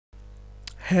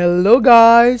Hello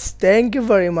guys, thank you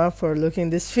very much for looking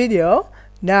this video.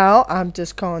 Now I'm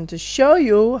just going to show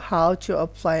you how to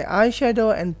apply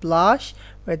eyeshadow and blush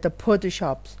with the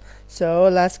photoshops. So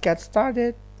let's get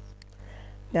started.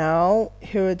 Now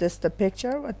here it is the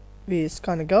picture what we is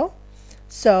gonna go.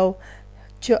 So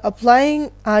to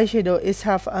applying eyeshadow is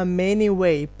have a many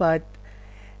way, but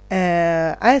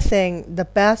I think the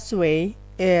best way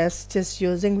is just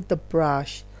using the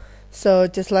brush. So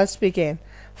just let's begin.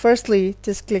 Firstly,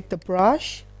 just click the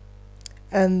brush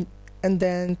and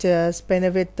then just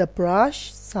benefit the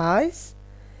brush size.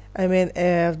 I mean,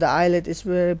 if the eyelid is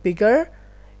very bigger,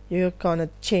 you're gonna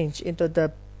change into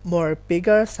the more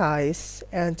bigger size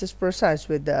and just precise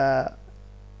with the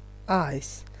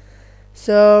eyes.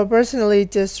 So personally,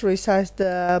 just resize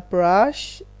the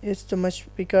brush. It's too much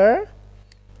bigger.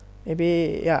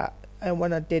 Maybe I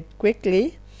wanna do it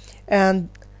quickly, and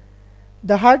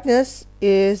the hardness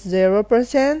is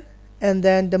 0%, and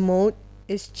then the mode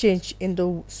is changed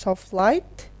into soft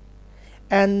light,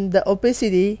 and the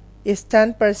opacity is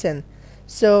 10%.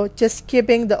 So just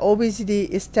keeping the opacity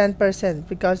is 10%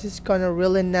 because it's gonna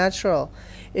really natural.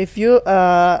 If you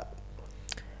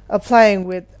applying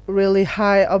with really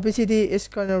high opacity, it's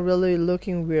gonna really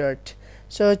looking weird.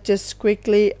 So just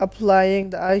quickly applying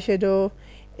the eyeshadow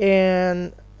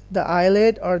in the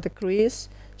eyelid or the crease.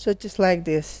 So just like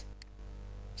this.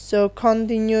 So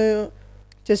continue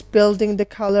just building the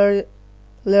color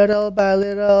little by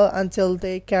little until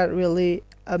they get really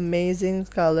amazing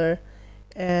color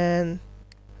and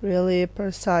really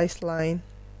precise line.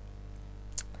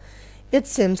 It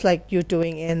seems like you're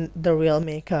doing in the real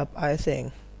makeup, I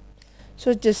think.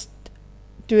 So just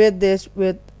do it this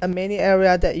with a many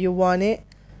area that you want it,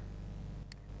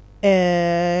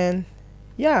 and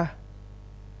yeah,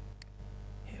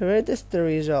 here it is the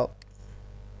result.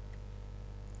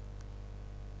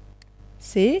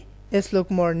 See, it's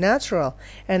look more natural.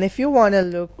 And if you want to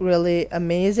look really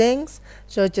amazing,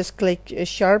 so just click a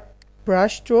sharp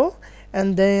brush tool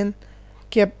and then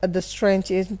keep the strength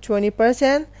in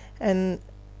 20% and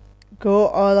go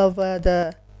all over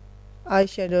the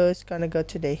eyeshadow is gonna go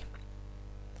today.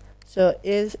 So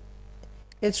it's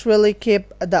really keep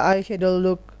the eyeshadow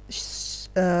look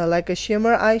like a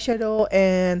shimmer eyeshadow,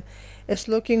 and it's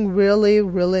looking really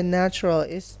natural.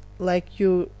 It's like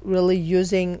you really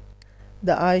using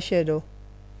the eyeshadow.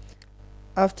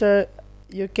 After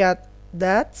you get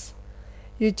that,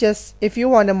 you just, if you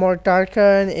want a more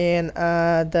darker in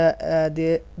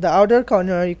the outer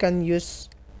corner, you can use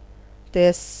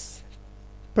this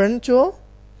print tool.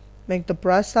 Make the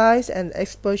brush size and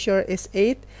exposure is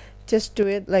 8. Just do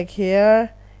it like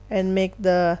here and make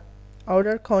the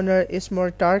outer corner is more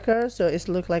darker, so it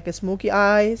look like a smoky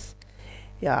eyes.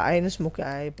 Yeah, I know smoky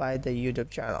eye by the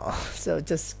YouTube channel. So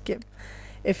just keep,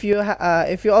 if you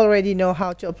already know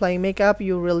how to apply makeup,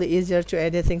 you're really easier to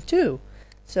editing too.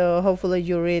 So hopefully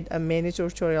you read a mini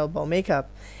tutorial about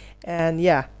makeup. And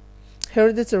yeah, here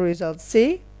is the result.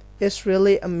 See, it's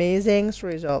really amazing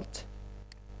result.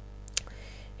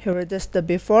 Here it is the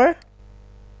before,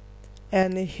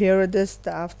 and here it is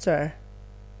the after.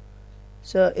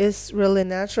 So it's really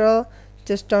natural.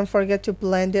 Just don't forget to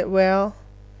blend it well.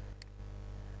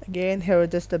 Again, here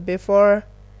it is the before,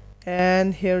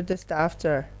 and here it is the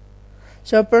after.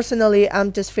 So personally,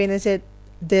 I'm just finishing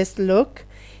this look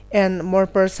and more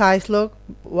precise look.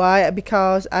 Why?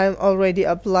 Because I'm already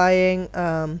applying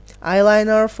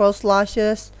eyeliner, false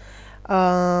lashes,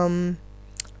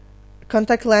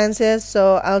 contact lenses.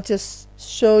 So I'll just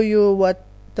show you what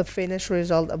the finished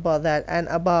result about that. And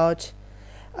about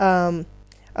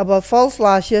false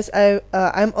lashes,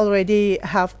 I'm already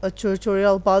have a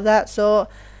tutorial about that. So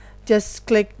just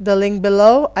click the link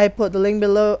below. I put the link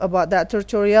below about that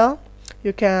tutorial.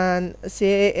 You can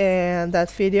see it in that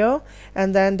video.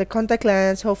 And then the contact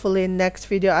lens, hopefully in next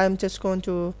video I'm just going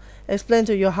to explain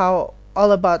to you how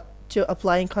all about to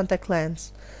applying contact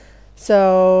lens.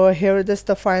 So here it is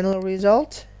the final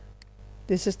result.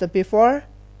 This is the before,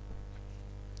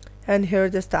 and here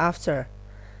it is the after.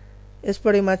 It's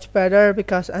pretty much better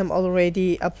because I'm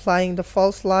already applying the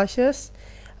false lashes,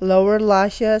 lower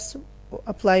lashes,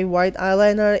 apply white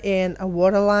eyeliner and a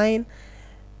waterline,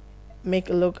 make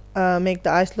the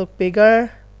eyes look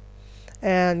bigger,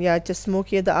 and yeah, just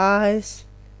smoky the eyes.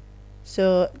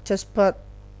 So just put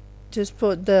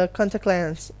the contact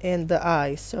lens in the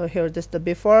eyes. So here it is the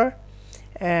before,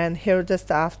 and here it is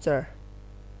the after.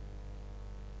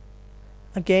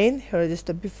 Again, here it is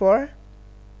the before,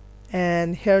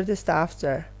 and here it is the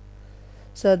after.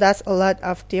 So that's a lot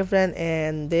of difference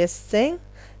in this thing.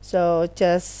 So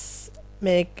just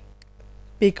make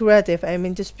be creative. I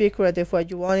mean, just be creative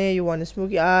what you want it. You want a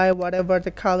smoky eye, whatever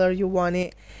the color you want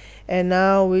it. And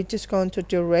now we're just going to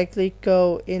directly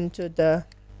go into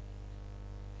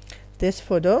this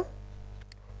photo.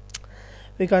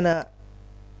 We're gonna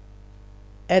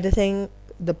editing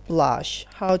the blush,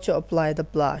 how to apply the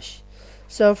blush.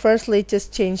 So firstly,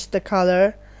 just change the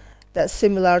color that's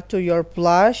similar to your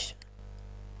blush,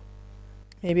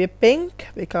 maybe pink,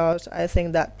 because I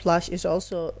think that blush is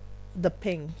also the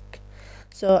pink.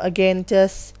 So again,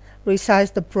 just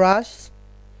resize the brush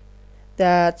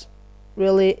that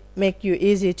really make you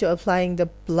easy to applying the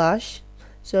blush.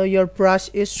 So your brush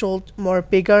is should more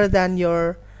bigger than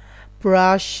your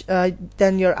brush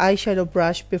than your eyeshadow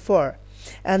brush before,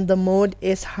 and the mode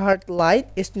is hard light.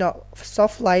 It's not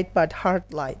soft light but hard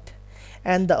light,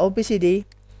 and the opacity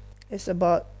is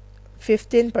about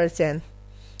 15%.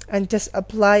 And just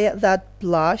apply that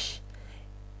blush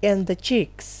in the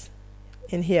cheeks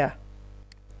in here.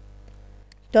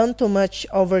 Don't too much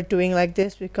overdoing like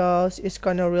this because it's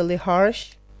gonna really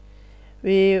harsh.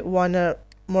 We want a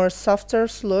more softer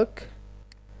look,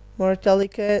 more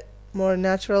delicate, more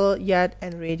natural yet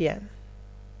and radiant.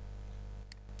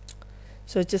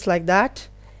 So just like that,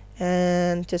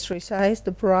 and just resize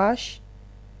the brush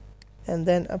and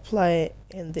then apply it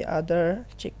in the other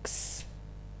cheeks.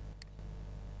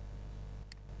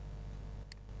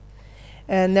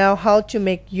 And now how to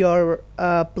make your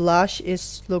blush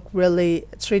is look really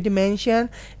three-dimension.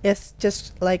 It's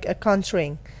just like a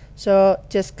contouring. So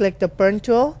just click the burn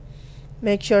tool,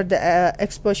 make sure the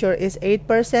exposure is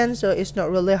 8% so it's not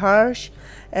really harsh,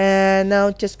 and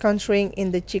now just contouring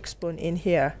in the cheekbone in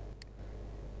here,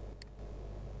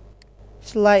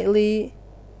 slightly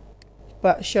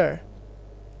but sure.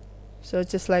 So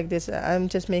just like this, I'm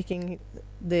just making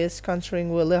this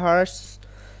contouring really harsh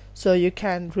so you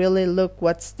can really look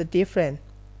what's the difference.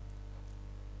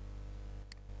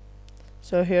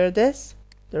 So here it is,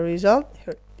 the result.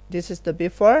 Here, this is the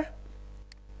before,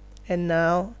 and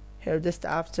now here this the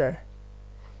after.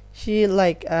 She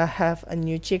like have a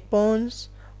new cheekbones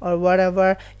or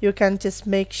whatever. You can just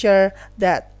make sure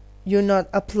that you're not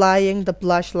applying the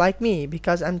blush like me,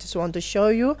 because I'm just want to show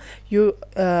you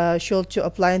should to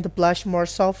apply the blush more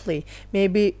softly.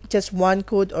 Maybe just 1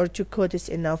 coat or 2 coat is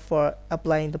enough for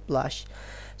applying the blush.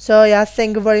 So yeah,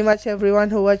 thank you very much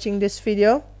everyone who watching this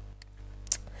video,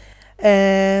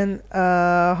 and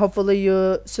hopefully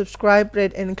you subscribe,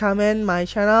 rate and comment my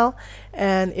channel.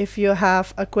 And if you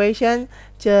have a question,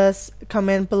 just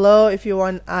comment below. If you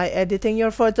want I editing your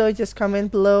photo, just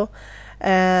comment below.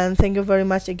 And thank you very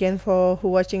much again for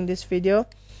watching this video,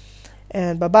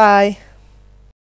 and bye bye.